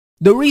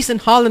The reason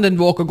Haaland and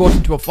Walker got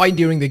into a fight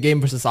during the game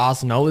versus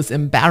Arsenal is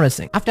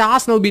embarrassing. After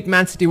Arsenal beat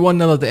Man City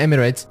 1-0 at the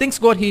Emirates, things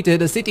got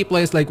heated as City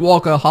players like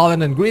Walker,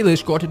 Haaland and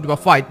Grealish got into a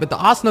fight, but the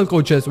Arsenal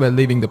coaches were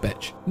leaving the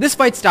pitch. This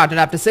fight started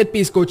after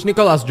set-piece coach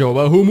Nicolas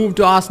Jover, who moved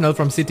to Arsenal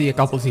from City a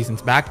couple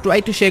seasons back,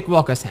 tried to shake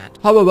Walker's hand.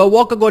 However,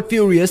 Walker got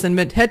furious and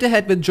went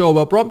head-to-head with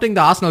Jover, prompting the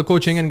Arsenal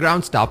coaching and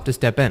ground staff to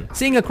step in.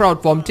 Seeing a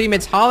crowd form,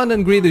 teammates Haaland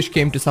and Grealish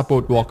came to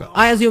support Walker.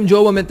 I assume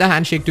Jover meant the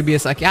handshake to be a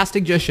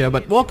sarcastic gesture,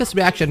 but Walker's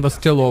reaction was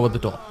still over the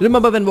top.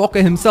 Remember when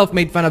Walker himself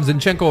made fun of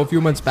Zinchenko a few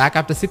months back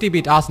after City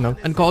beat Arsenal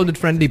and called it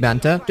friendly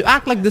banter? To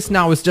act like this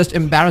now is just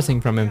embarrassing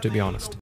from him, to be honest.